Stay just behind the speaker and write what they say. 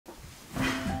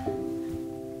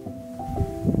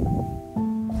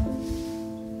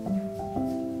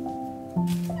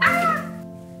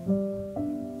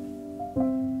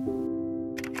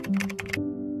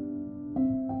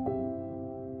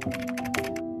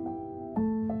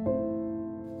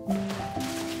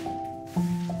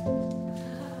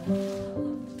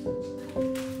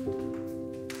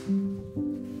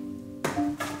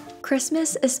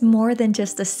Christmas is more than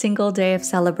just a single day of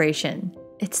celebration.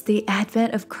 It's the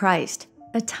advent of Christ,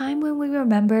 a time when we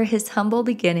remember his humble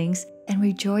beginnings and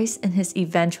rejoice in his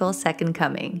eventual second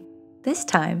coming. This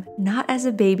time, not as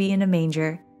a baby in a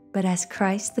manger, but as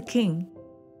Christ the King.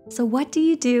 So what do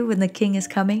you do when the King is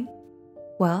coming?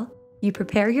 Well, you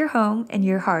prepare your home and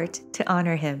your heart to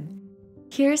honor him.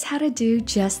 Here's how to do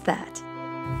just that.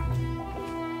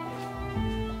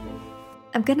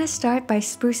 I'm gonna start by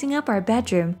sprucing up our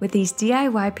bedroom with these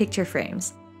DIY picture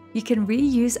frames. You can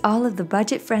reuse all of the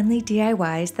budget-friendly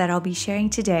DIYs that I'll be sharing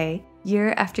today,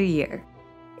 year after year.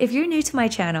 If you're new to my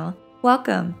channel,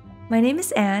 welcome! My name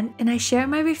is Anne, and I share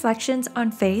my reflections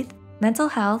on faith, mental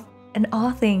health, and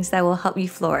all things that will help you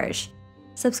flourish.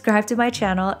 Subscribe to my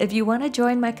channel if you want to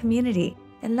join my community,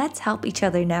 and let's help each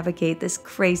other navigate this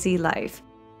crazy life.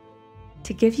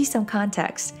 To give you some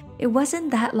context, it wasn't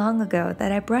that long ago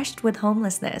that I brushed with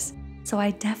homelessness, so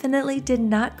I definitely did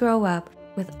not grow up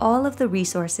with all of the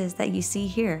resources that you see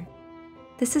here.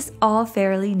 This is all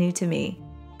fairly new to me,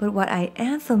 but what I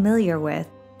am familiar with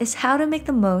is how to make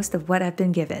the most of what I've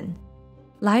been given.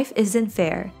 Life isn't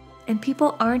fair, and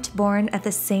people aren't born at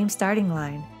the same starting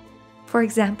line. For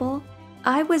example,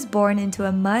 I was born into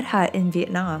a mud hut in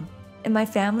Vietnam, and my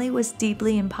family was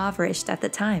deeply impoverished at the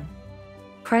time.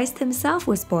 Christ himself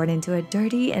was born into a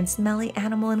dirty and smelly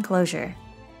animal enclosure.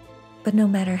 But no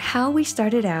matter how we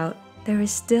started out, there is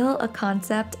still a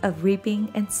concept of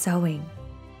reaping and sowing.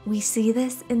 We see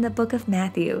this in the book of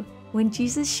Matthew, when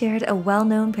Jesus shared a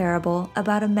well-known parable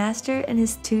about a master and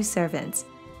his two servants.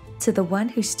 To the one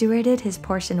who stewarded his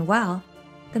portion well,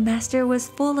 the master was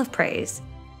full of praise.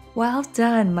 "Well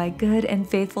done, my good and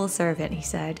faithful servant," he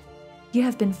said. "You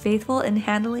have been faithful in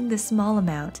handling this small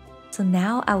amount, so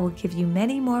now I will give you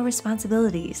many more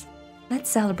responsibilities. Let's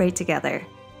celebrate together."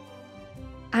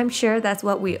 I'm sure that's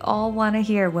what we all want to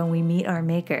hear when we meet our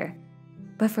Maker.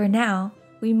 But for now,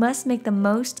 we must make the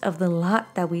most of the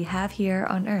lot that we have here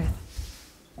on Earth.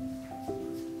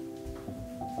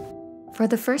 For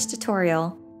the first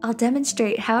tutorial, I'll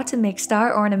demonstrate how to make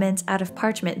star ornaments out of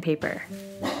parchment paper.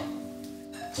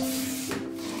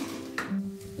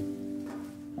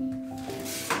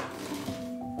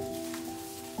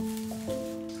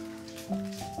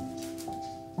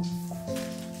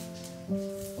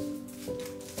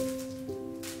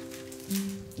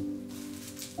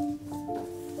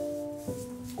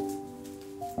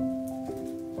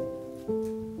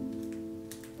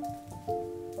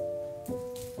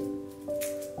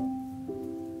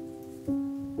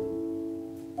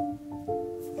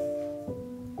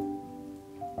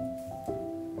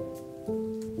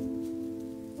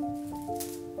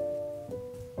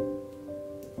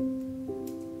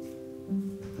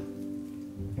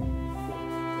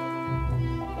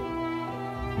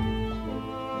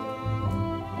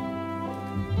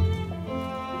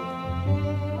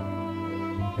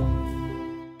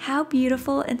 How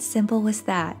beautiful and simple was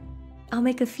that? I'll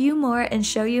make a few more and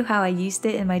show you how I used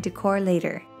it in my decor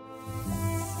later.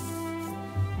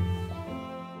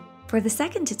 For the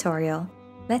second tutorial,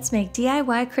 let's make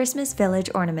DIY Christmas village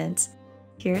ornaments.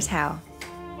 Here's how.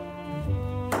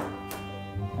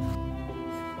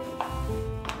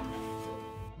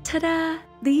 Ta-da!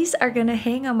 These are gonna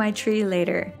hang on my tree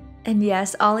later. And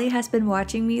yes, Ollie has been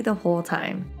watching me the whole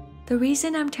time. The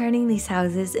reason I'm turning these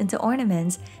houses into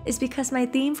ornaments is because my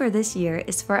theme for this year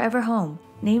is Forever Home,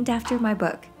 named after my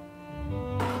book.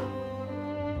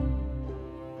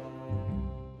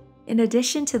 In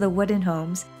addition to the wooden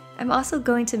homes, I'm also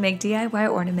going to make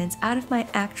DIY ornaments out of my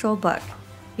actual book.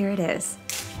 Here it is.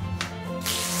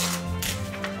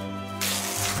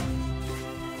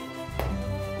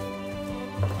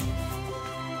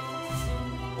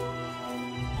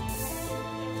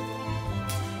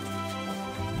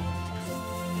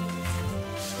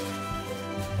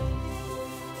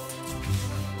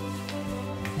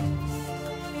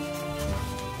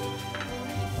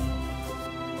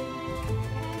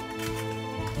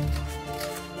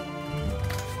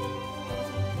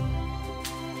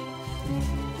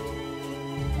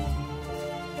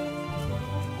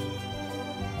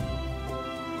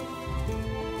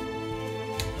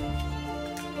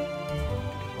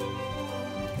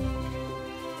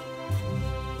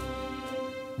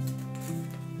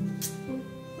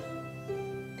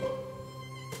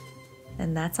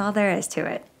 And that's all there is to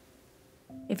it.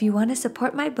 If you want to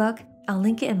support my book, I'll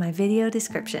link it in my video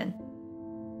description.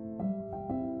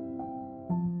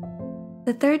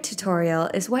 The third tutorial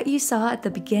is what you saw at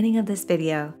the beginning of this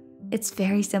video. It's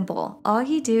very simple. All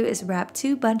you do is wrap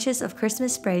 2 bunches of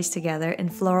Christmas sprays together in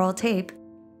floral tape,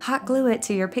 hot glue it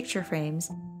to your picture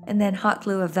frames, and then hot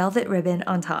glue a velvet ribbon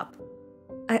on top.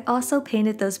 I also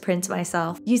painted those prints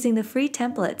myself using the free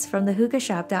templates from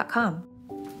thehugashop.com.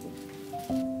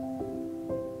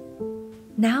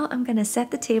 Now I'm gonna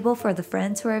set the table for the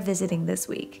friends who are visiting this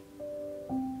week.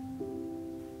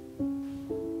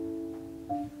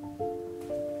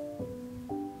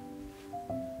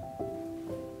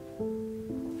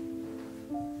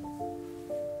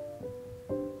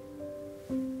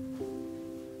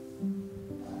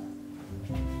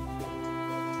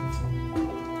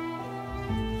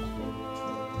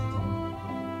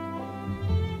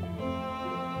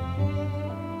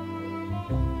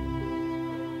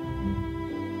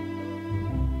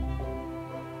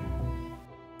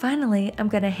 Finally, I'm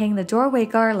gonna hang the doorway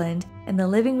garland and the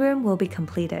living room will be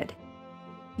completed.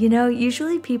 You know,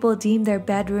 usually people deem their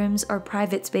bedrooms or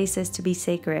private spaces to be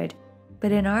sacred,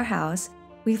 but in our house,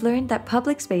 we've learned that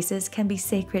public spaces can be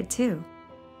sacred too.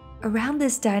 Around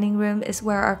this dining room is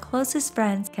where our closest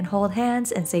friends can hold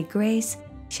hands and say grace,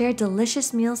 share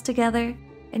delicious meals together,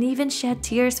 and even shed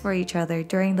tears for each other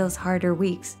during those harder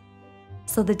weeks.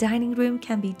 So the dining room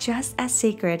can be just as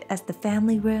sacred as the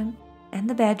family room and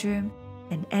the bedroom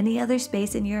and any other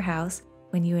space in your house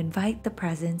when you invite the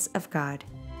presence of God.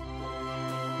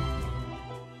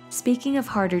 Speaking of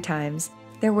harder times,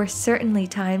 there were certainly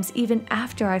times even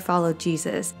after I followed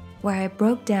Jesus where I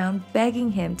broke down begging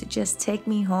Him to just take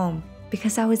me home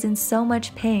because I was in so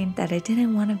much pain that I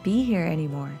didn't want to be here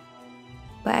anymore.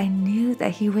 But I knew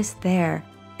that He was there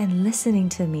and listening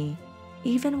to me,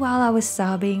 even while I was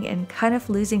sobbing and kind of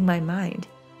losing my mind.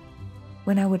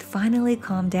 When I would finally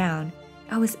calm down,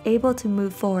 I was able to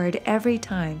move forward every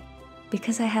time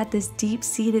because I had this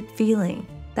deep-seated feeling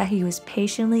that He was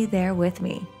patiently there with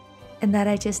me and that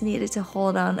I just needed to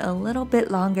hold on a little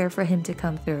bit longer for Him to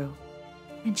come through.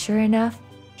 And sure enough,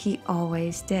 He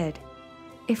always did.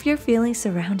 If you're feeling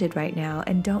surrounded right now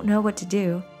and don't know what to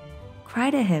do,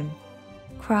 cry to Him.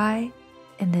 Cry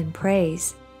and then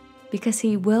praise, because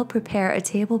He will prepare a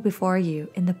table before you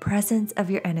in the presence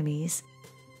of your enemies.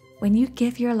 When you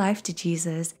give your life to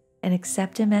Jesus and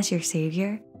accept Him as your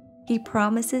Savior, He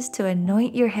promises to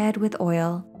anoint your head with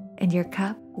oil and your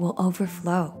cup will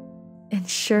overflow. And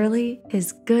surely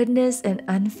His goodness and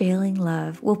unfailing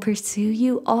love will pursue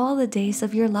you all the days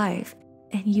of your life,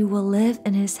 and you will live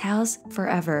in His house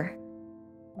forever.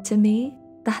 To me,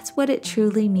 that's what it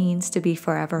truly means to be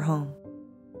forever home.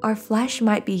 Our flesh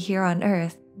might be here on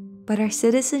earth, but our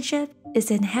citizenship is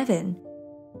in heaven.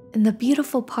 And the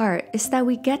beautiful part is that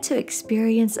we get to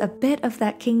experience a bit of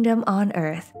that kingdom on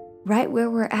earth, right where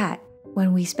we're at,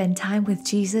 when we spend time with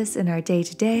Jesus in our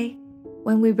day-to-day,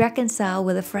 when we reconcile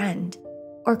with a friend,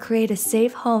 or create a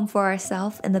safe home for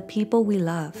ourselves and the people we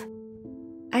love.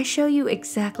 I show you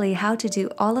exactly how to do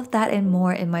all of that and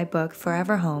more in my book,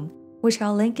 Forever Home, which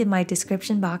I'll link in my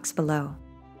description box below.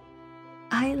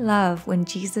 I love when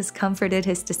Jesus comforted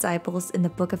His disciples in the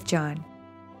book of John.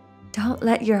 "Don't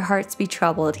let your hearts be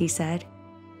troubled," He said.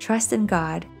 "Trust in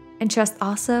God, and trust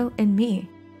also in me.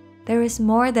 There is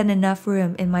more than enough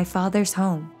room in my Father's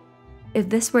home. If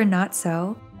this were not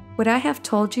so, would I have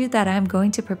told you that I am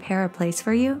going to prepare a place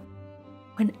for you?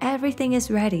 When everything is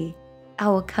ready, I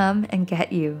will come and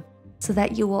get you, so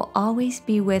that you will always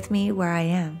be with me where I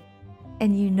am,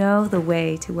 and you know the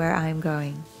way to where I am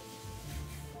going."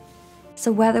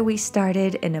 So whether we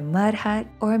started in a mud hut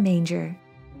or a manger,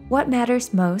 what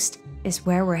matters most is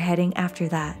where we're heading after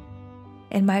that.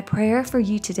 And my prayer for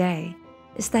you today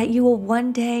is that you will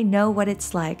one day know what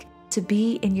it's like to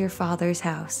be in your Father's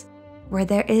house, where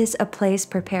there is a place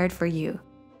prepared for you,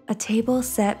 a table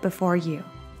set before you,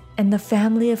 and the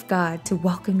family of God to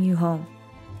welcome you home.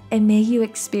 And may you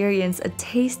experience a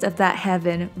taste of that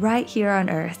heaven right here on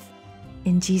earth.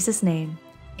 In Jesus' name,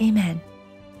 amen.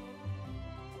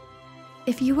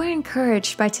 If you were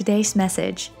encouraged by today's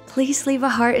message, please leave a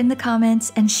heart in the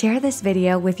comments and share this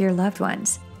video with your loved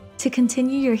ones. To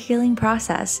continue your healing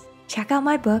process, check out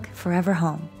my book, Forever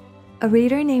Home. A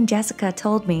reader named Jessica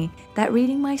told me that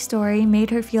reading my story made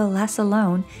her feel less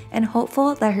alone and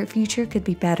hopeful that her future could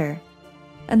be better.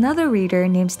 Another reader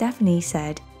named Stephanie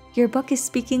said, "Your book is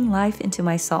speaking life into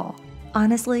my soul.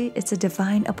 Honestly, it's a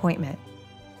divine appointment."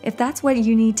 If that's what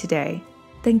you need today,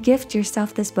 then gift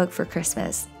yourself this book for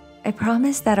Christmas. I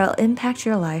promise that I'll impact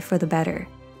your life for the better.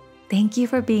 Thank you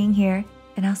for being here,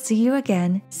 and I'll see you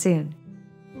again soon.